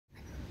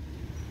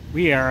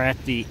We are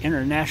at the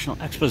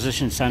International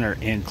Exposition Center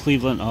in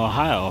Cleveland,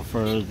 Ohio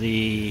for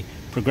the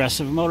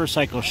Progressive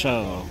Motorcycle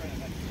Show.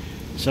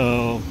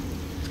 So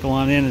let's go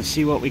on in and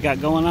see what we got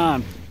going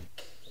on.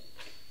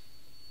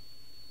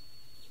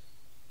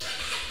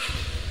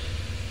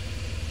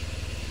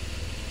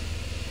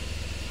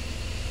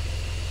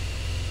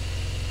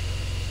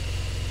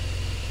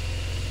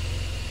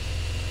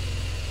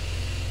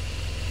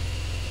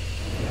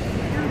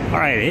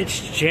 Alright, it's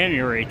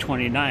January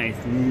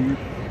 29th,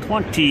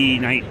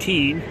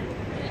 2019,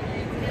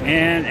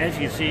 and as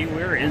you see,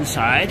 we're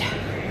inside.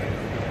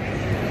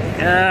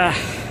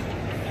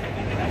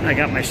 I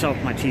got myself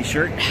my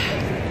t-shirt.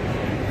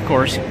 Of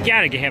course,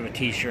 gotta have a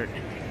t-shirt.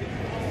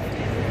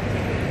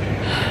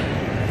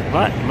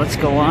 But let's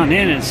go on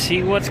in and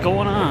see what's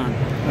going on.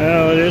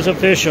 Well, it is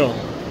official.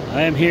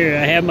 I am here.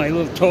 I have my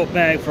little tote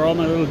bag for all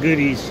my little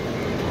goodies.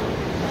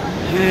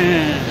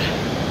 Yeah.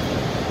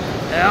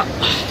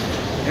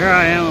 Here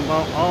I am,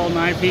 about all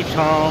 9 feet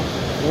tall,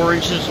 4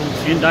 inches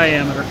in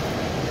diameter.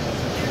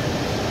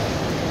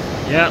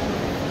 Yep.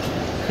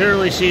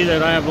 Clearly see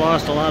that I have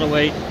lost a lot of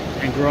weight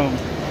and grown.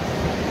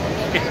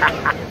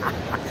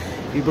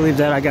 You believe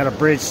that? I got a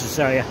bridge to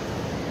sell you.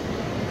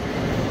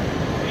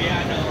 Yeah,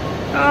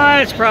 I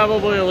know. It's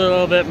probably a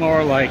little bit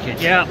more like it.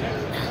 Yeah.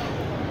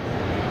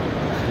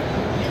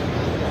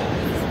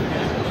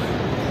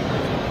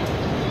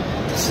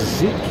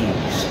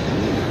 Suzuki's.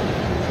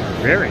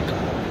 Very cool.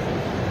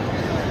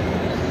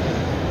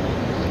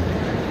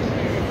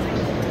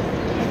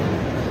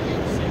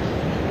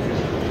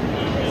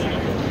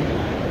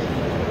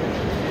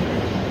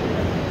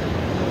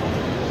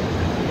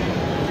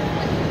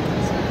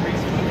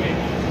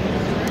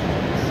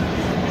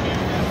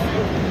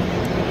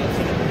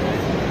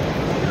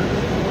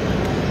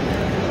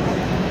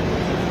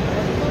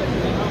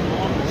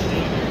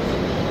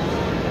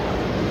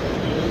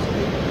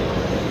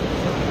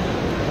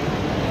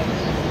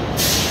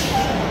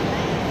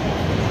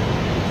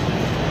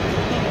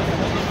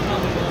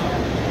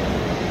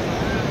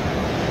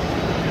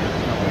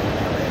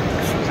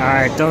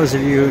 Alright, those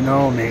of you who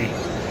know me,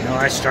 know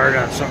I started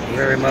on something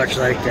very much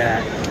like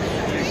that.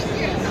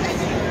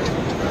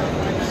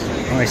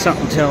 Only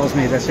something tells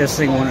me that this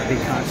thing wouldn't be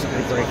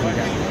constantly breaking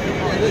down.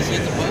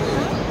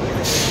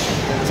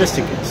 Just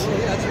a guess.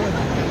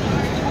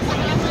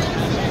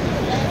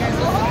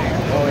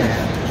 Oh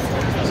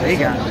yeah. So you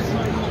got it.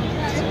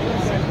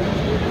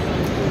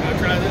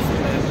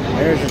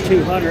 There's a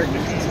 200.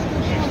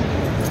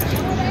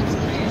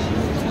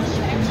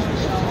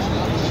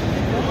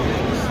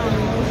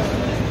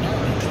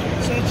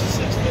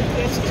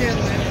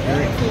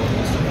 Very cool.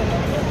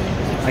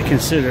 I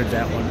considered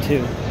that one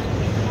too.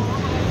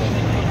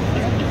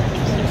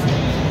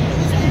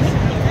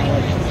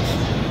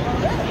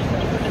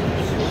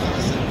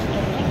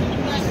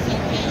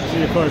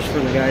 And of course, for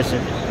the guys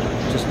that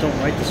just don't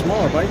like the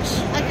smaller bikes.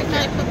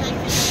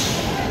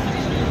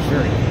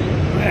 Very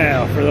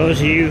well. For those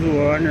of you who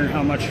are wondering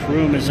how much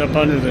room is up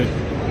under the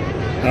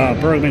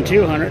Bergman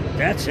 200,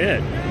 that's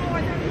it.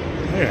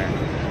 There.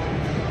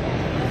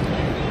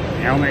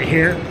 Helmet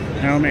here.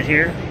 Helmet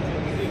here,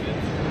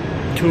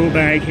 tool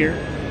bag here.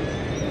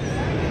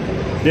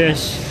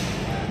 This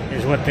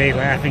is what they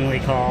laughingly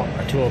call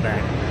a tool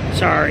bag.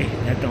 Sorry,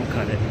 that don't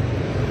cut it.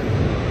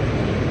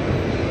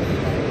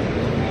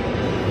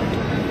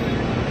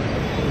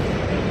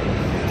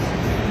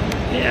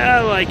 Yeah,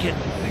 I like it.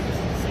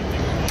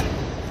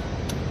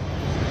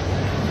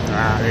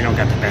 Ah, they don't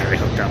got the battery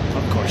hooked up.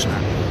 Of course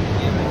not.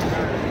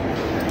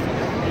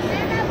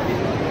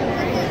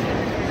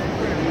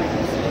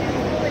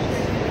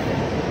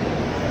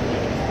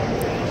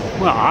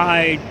 Well,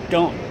 I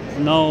don't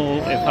know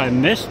if I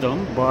missed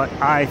them, but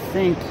I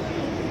think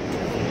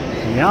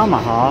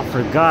Yamaha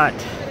forgot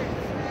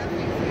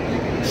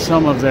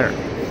some of their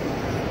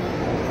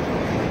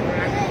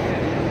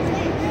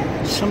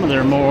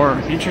more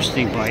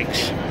interesting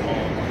bikes.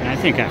 And I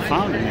think I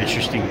found an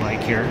interesting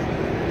bike here.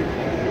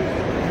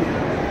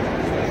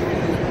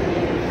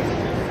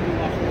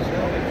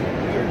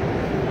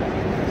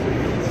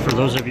 For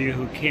those of you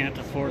who can't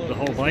afford the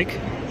whole bike,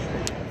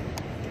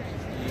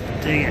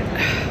 dig it.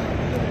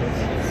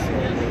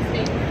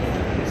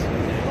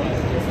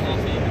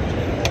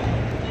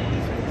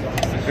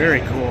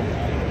 Very cool.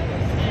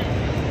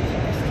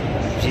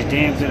 Gives you a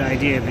damn good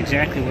idea of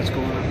exactly what's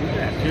going on. Look at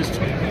that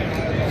piston.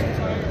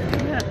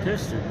 Look at that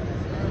piston.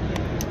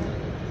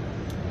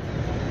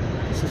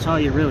 This is all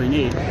you really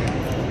need.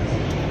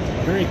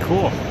 Very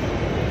cool.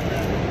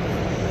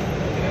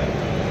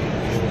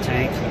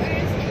 Tank.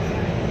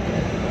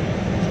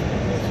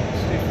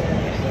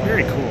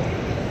 Very cool.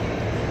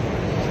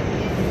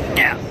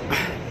 Yeah.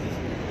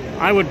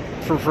 I would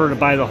prefer to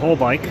buy the whole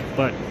bike,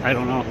 but I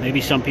don't know.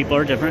 Maybe some people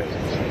are different.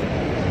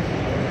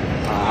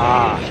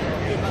 Ah,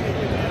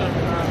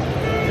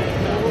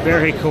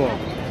 very cool.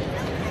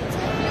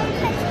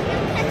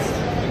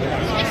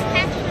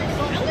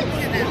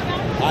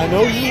 I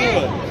know you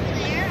would.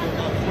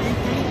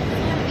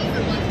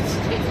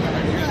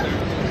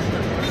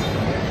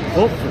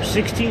 Oh, for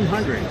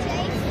 $1,600.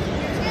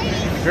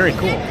 Very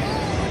cool.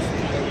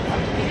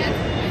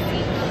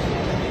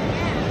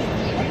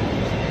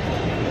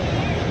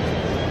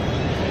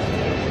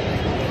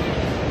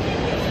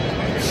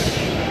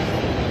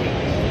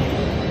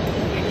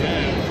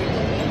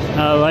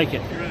 I like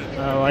it.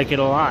 I like it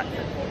a lot.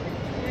 Well,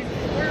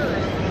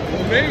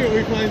 maybe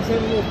we find something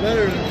a little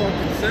better than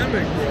fucking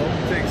Semic, bro.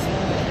 It takes,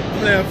 I'm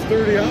gonna have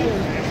 30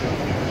 hours.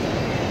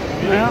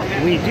 Well,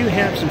 we do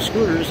have some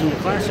scooters in the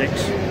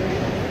classics.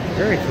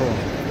 Very cool.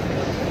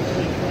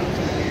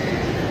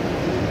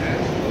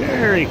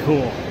 Very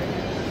cool.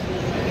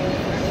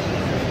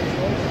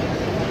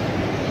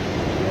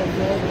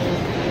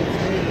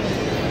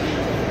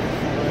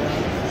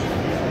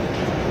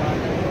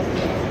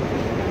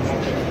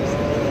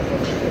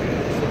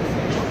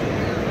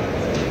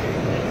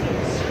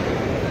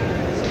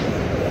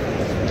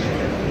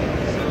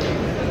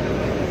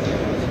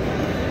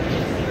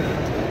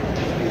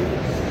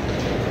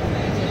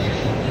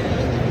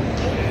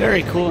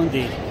 Very cool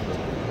indeed.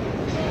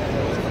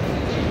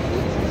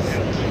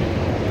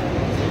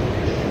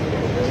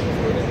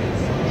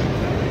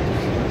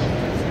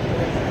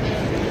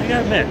 I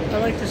gotta admit, I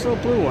like this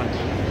little blue one.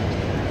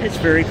 It's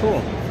very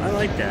cool. I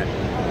like that.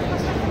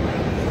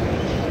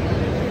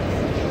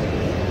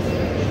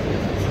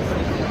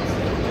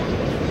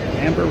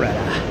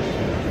 Amberetta.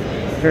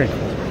 Very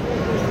cool.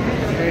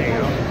 There you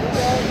go.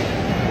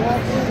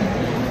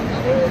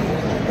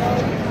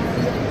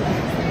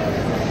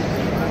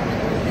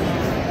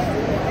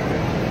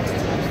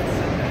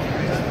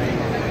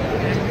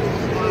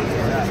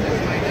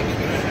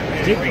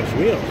 Dig those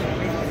wheels.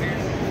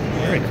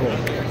 Very cool.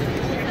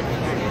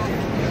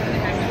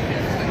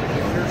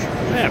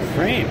 That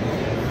frame.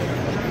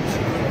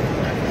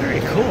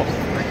 Very cool.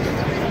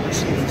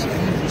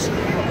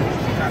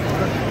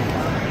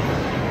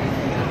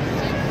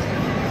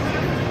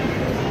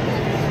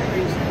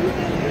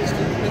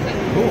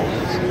 Cool.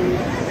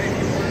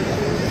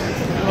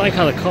 I like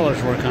how the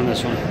colors work on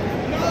this one.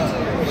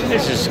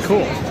 This is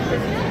cool.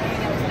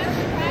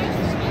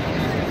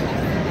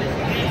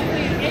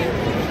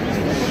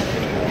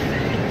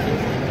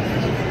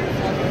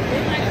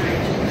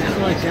 I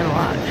like that a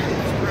lot.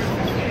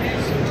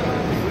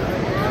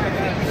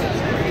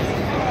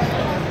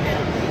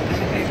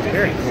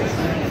 Very cool.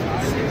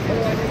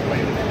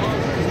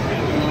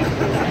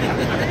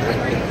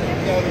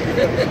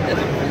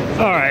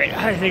 All right,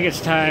 I think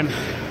it's time.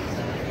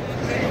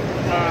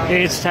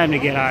 It's time to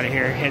get out of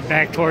here. Head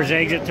back towards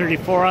exit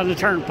 34 on the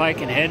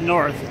turnpike and head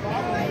north.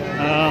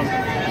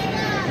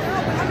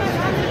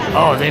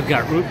 Oh, they've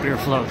got root beer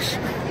floats.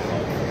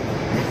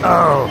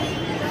 Oh.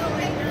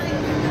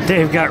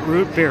 They've got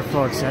root beer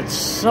floats. That's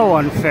so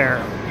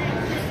unfair.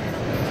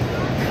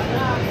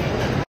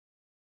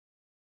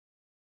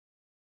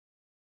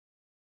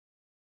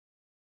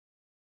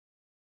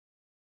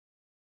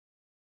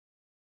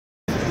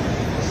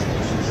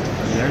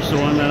 There's the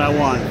one that I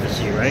wanted to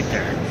see right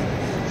there.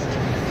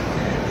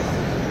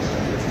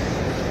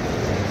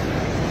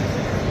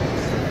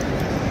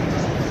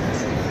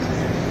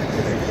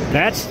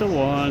 That's the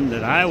one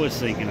that I was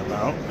thinking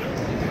about.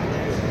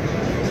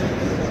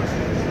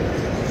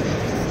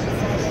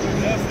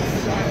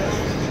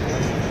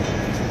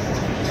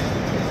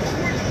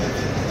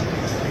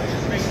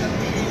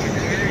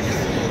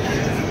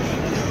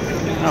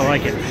 I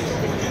like it.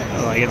 I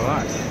like it a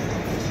lot.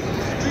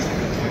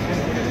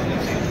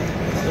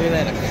 Look at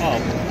that. Oh.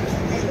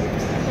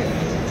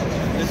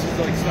 This is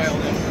like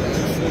styled in.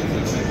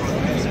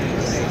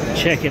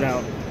 Check it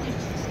out.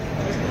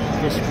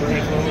 This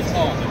brake. What was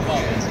called?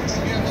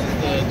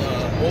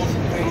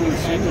 The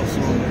single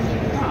cylinder.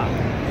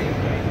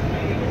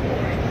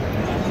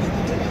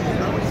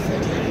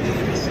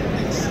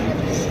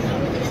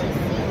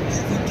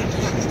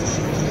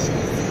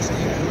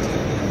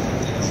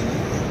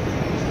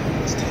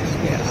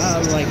 Yeah, I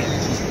like it.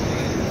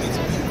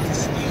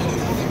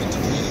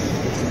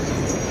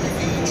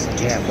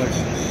 Yeah, but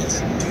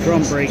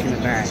drum brake in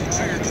the back.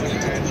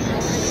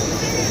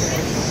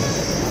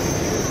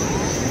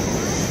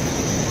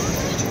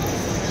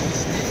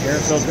 Air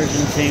filters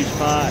in the same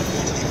spot.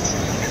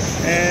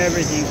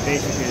 Everything's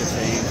basically the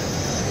same.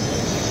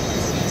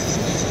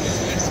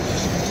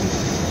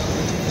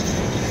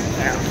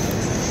 Now,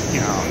 you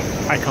know,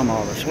 I come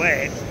all this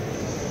way.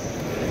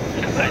 I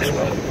might as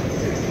well.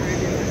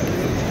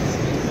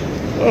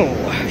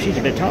 Oh, she's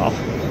a bit tall.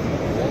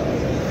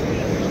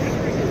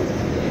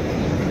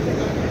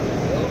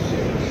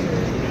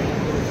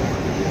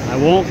 I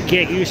won't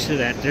get used to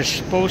that. There's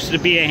supposed to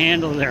be a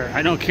handle there.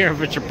 I don't care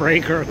if it's a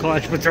brake or a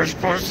clutch, but there's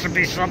supposed to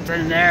be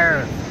something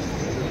there.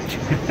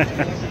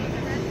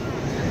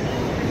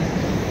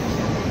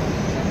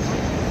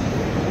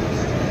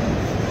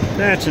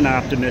 That's an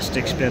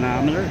optimistic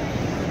speedometer.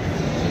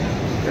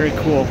 Very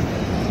cool.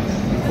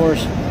 Of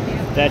course,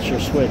 that's your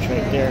switch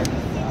right there.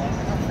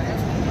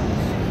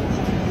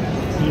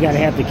 You gotta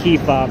have the key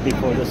fob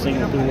before this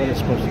thing will do what it's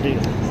supposed to do.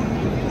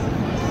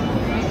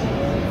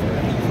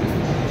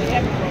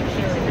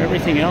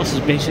 Everything else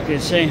is basically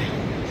the same.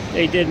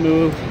 They did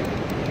move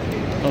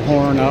the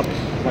horn up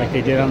like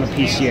they did on the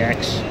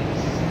PCX.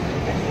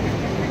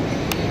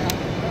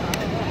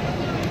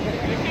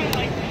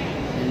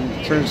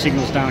 turn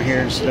signals down here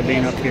instead of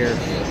being up here.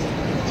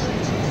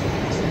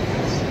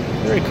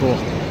 Very cool.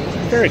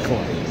 Very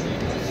cool.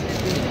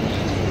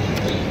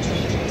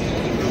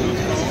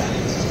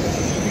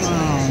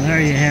 Oh, there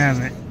you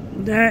have it.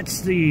 That's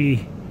the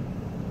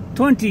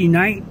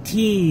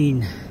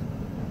 2019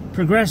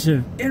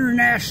 Progressive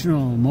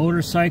International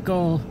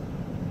Motorcycle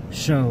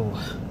Show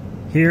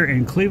here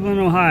in Cleveland,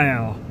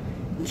 Ohio,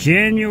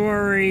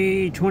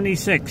 January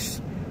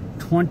 26,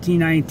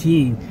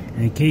 2019.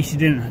 And in case you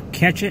didn't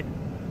catch it,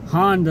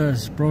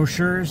 Honda's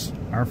brochures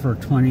are for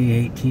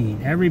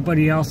 2018.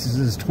 Everybody else's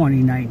is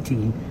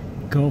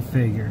 2019. Go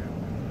figure.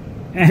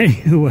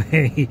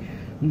 Anyway,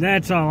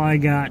 that's all I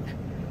got.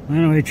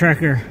 Anyway,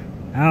 Trekker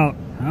out.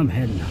 I'm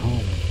heading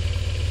home.